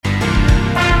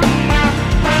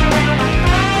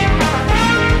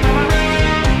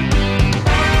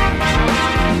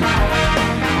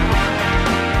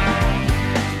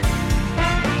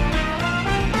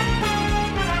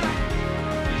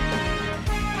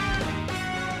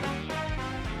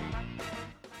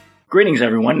Greetings,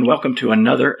 everyone, and welcome to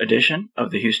another edition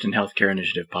of the Houston Healthcare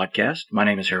Initiative podcast. My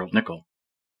name is Harold Nickel.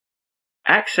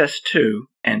 Access to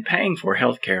and paying for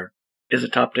healthcare is a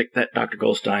topic that Dr.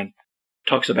 Goldstein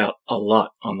talks about a lot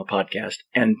on the podcast,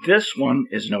 and this one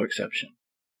is no exception.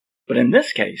 But in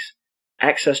this case,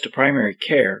 access to primary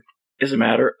care is a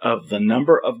matter of the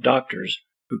number of doctors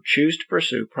who choose to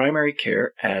pursue primary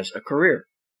care as a career.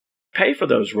 Pay for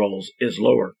those roles is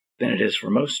lower than it is for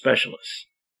most specialists.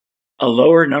 A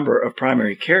lower number of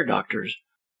primary care doctors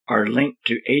are linked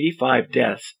to 85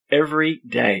 deaths every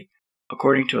day,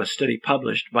 according to a study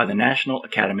published by the National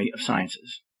Academy of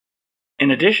Sciences.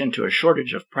 In addition to a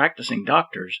shortage of practicing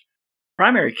doctors,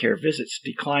 primary care visits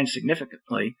declined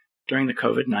significantly during the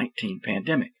COVID-19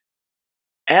 pandemic.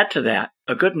 Add to that,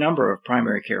 a good number of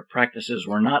primary care practices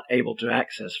were not able to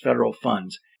access federal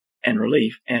funds and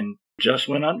relief and just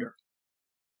went under.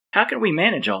 How can we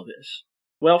manage all this?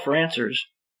 Well, for answers,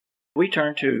 we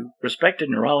turn to respected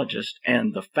neurologist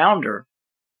and the founder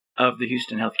of the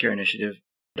Houston Healthcare Initiative,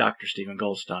 Dr. Stephen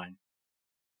Goldstein.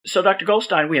 So, Dr.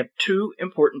 Goldstein, we have two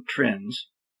important trends,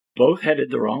 both headed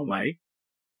the wrong way: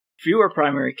 fewer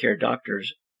primary care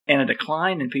doctors and a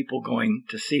decline in people going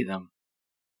to see them.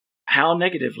 How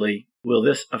negatively will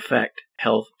this affect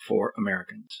health for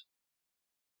Americans?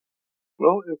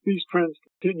 Well, if these trends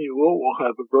continue, it will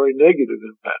have a very negative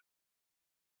impact.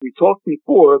 We talked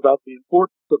before about the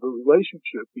importance of a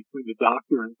relationship between the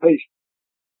doctor and patient.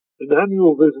 An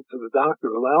annual visit to the doctor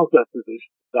allows that physician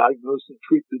to diagnose and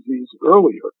treat disease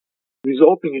earlier,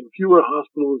 resulting in fewer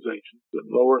hospitalizations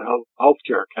and lower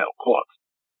healthcare costs.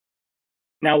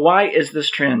 Now, why is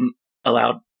this trend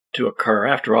allowed to occur?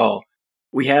 After all,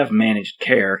 we have managed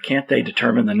care. Can't they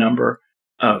determine the number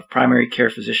of primary care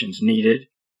physicians needed?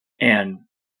 And,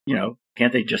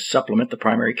 can't they just supplement the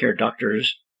primary care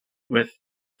doctors with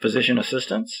physician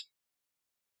assistants?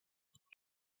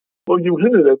 Well, you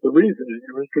hinted at the reason in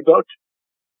your introduction.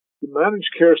 The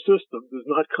managed care system does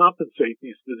not compensate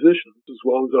these physicians as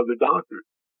well as other doctors,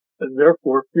 and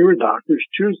therefore fewer doctors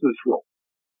choose this role.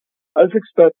 As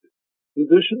expected,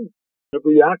 physicians have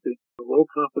reacted to low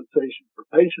compensation for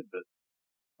patient visits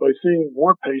by seeing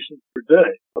more patients per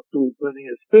day, up to as many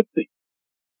as 50.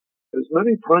 As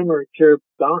many primary care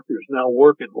doctors now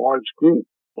work in large groups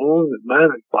owned and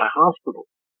managed by hospitals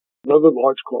and other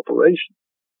large corporations,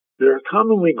 they are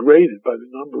commonly graded by the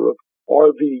number of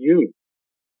RVUs.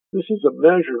 This is a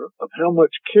measure of how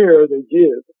much care they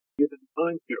give in a given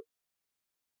time period.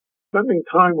 Spending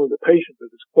time with a patient that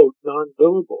is, quote,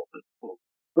 non-billable, unquote,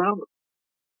 grounded.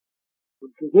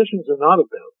 When physicians are not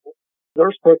available,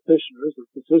 nurse practitioners or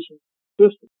physician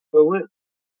assistants fill in.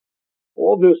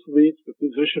 All this leads to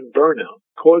physician burnout,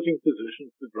 causing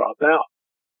physicians to drop out.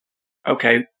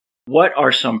 Okay, what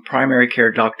are some primary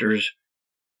care doctors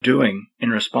doing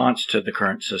in response to the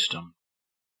current system?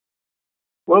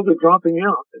 Well, they're dropping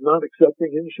out and not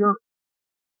accepting insurance.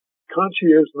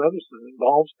 Concierge medicine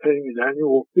involves paying an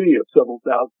annual fee of several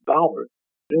 $1,000s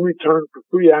in return for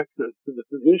free access to the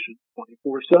physician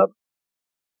 24/7.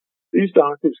 These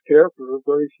doctors care for a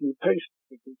very few patients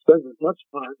and can spend as much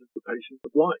time as the patient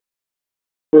would like.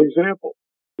 For example,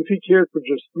 if he cared for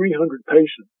just 300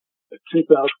 patients at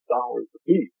 $2,000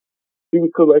 apiece, he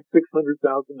would collect $600,000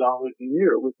 a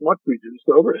year with much reduced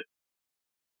overhead.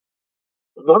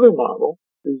 Another model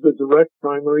is the direct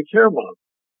primary care model,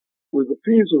 where the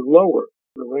fees are lower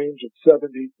in the range of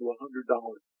 $70 to $100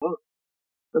 a month,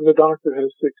 and the doctor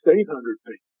has 600 to 800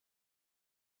 patients.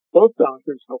 Both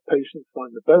doctors help patients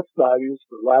find the best values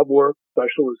for lab work,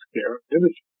 specialist care, and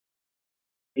imaging.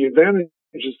 The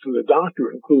advantages to the doctor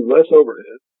include less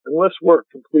overhead and less work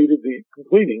completing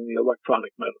the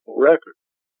electronic medical record.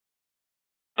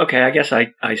 Okay, I guess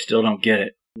I still don't get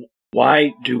it.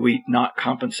 Why do we not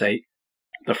compensate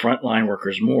the frontline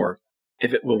workers more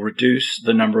if it will reduce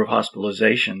the number of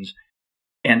hospitalizations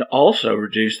and also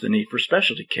reduce the need for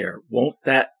specialty care? Won't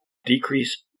that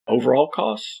decrease overall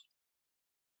costs?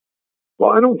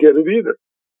 Well, I don't get it either.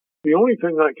 The only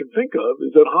thing I can think of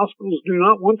is that hospitals do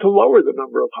not want to lower the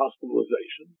number of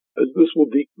hospitalizations, as this will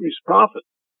decrease profits.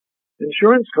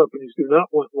 Insurance companies do not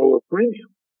want lower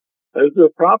premiums, as their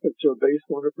profits are based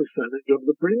on a percentage of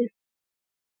the premium.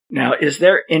 Now, is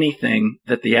there anything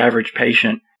that the average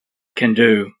patient can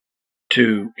do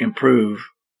to improve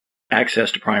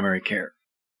access to primary care?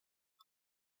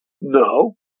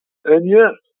 No, and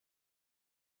yes.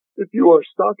 If you are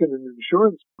stuck in an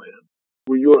insurance plan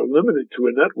where you are limited to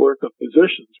a network of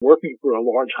physicians working for a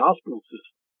large hospital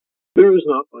system, there is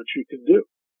not much you can do.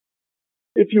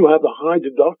 If you have a high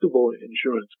deductible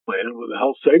insurance plan with a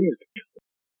health savings account,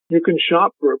 you can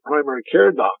shop for a primary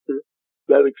care doctor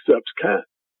that accepts cash.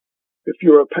 If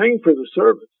you are paying for the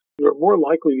service you are more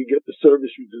likely to get the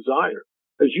service you desire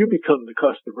as you become the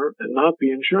customer and not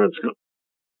the insurance company.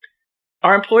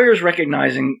 Are employers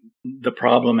recognizing the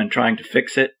problem and trying to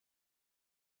fix it?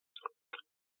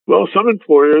 Well, some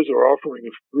employers are offering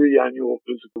a free annual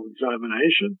physical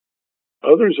examination.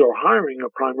 Others are hiring a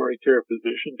primary care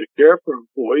physician to care for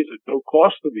employees at no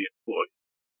cost to the employee.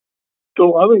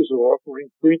 Still others are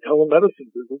offering free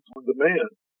telemedicine visits on demand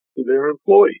to their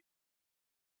employees.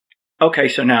 Okay,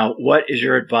 so now what is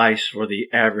your advice for the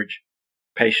average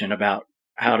patient about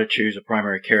how to choose a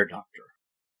primary care doctor?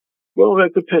 Well,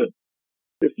 that depends.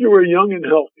 If you are young and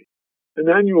healthy, an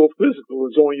annual physical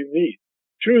is all you need.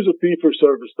 Choose a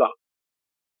fee-for-service doctor.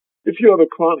 If you have a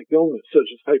chronic illness such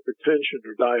as hypertension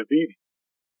or diabetes,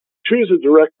 choose a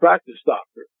direct practice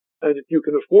doctor, and if you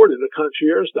can afford it, a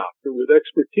concierge doctor with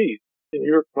expertise in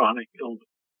your chronic illness.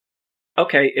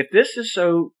 Okay, if this is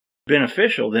so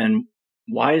beneficial, then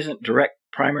why isn't direct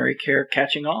primary care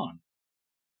catching on?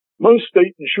 Most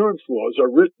state insurance laws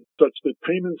are written such that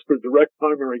payments for direct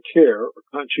primary care or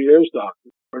concierge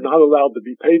doctors are not allowed to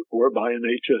be paid for by an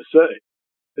HSA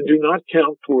and do not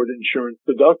count toward insurance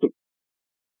deductibles.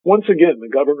 Once again, the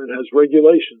government has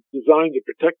regulations designed to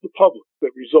protect the public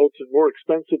that results in more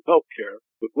expensive health care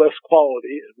with less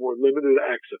quality and more limited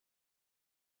access.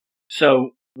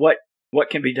 So what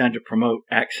can be done to promote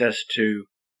access to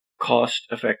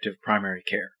cost-effective primary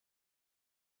care?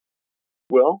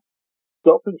 Well,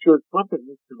 self-insured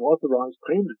companies can authorize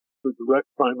payments for direct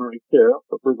primary care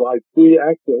or provide free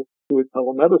access to a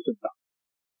telemedicine doctor.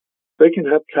 They can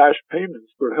have cash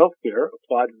payments for health care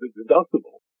applied to the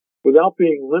deductible without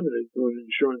being limited to an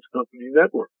insurance company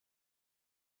network.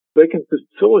 They can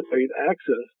facilitate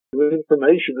access to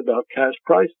information about cash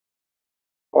prices.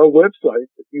 Our website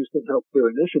at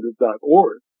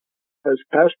HoustonHealthCareInitiative.org has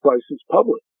cash prices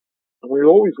published, and we're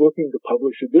always looking to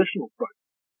publish additional prices.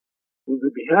 We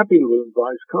would be happy to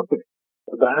advise companies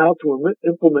about how to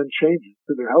implement changes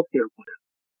to their healthcare plan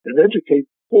and educate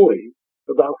employees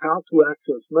about how to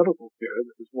access medical care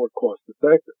that is more cost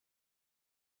effective.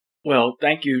 Well,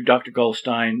 thank you, Dr.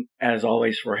 Goldstein, as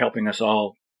always, for helping us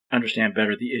all understand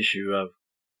better the issue of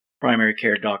primary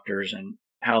care doctors and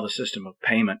how the system of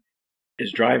payment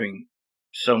is driving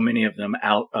so many of them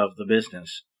out of the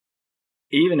business.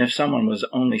 Even if someone was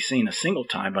only seen a single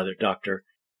time by their doctor,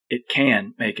 it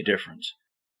can make a difference.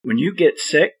 When you get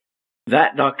sick,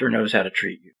 that doctor knows how to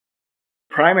treat you.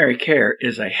 Primary care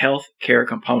is a health care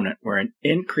component where an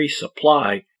increased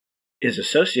supply is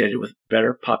associated with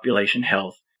better population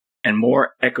health and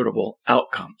more equitable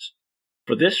outcomes.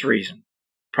 For this reason,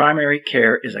 primary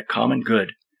care is a common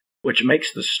good, which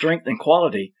makes the strength and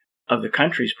quality of the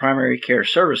country's primary care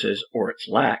services, or its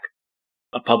lack,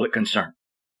 a public concern.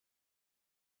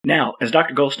 Now, as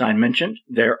Dr. Goldstein mentioned,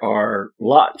 there are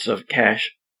lots of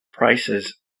cash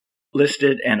prices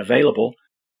listed and available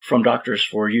from doctors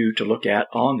for you to look at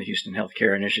on the Houston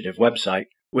Healthcare Initiative website,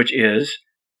 which is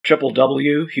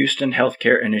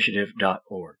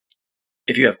www.houstonhealthcareinitiative.org.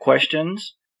 If you have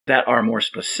questions that are more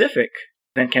specific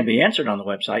than can be answered on the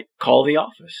website, call the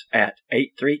office at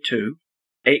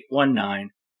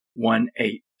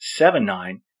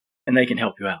 832-819-1879, and they can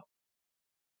help you out.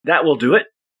 That will do it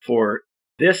for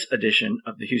this edition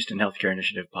of the Houston Healthcare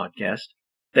Initiative podcast.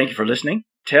 Thank you for listening.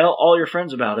 Tell all your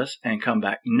friends about us and come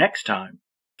back next time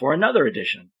for another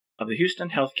edition of the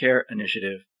Houston Healthcare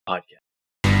Initiative podcast.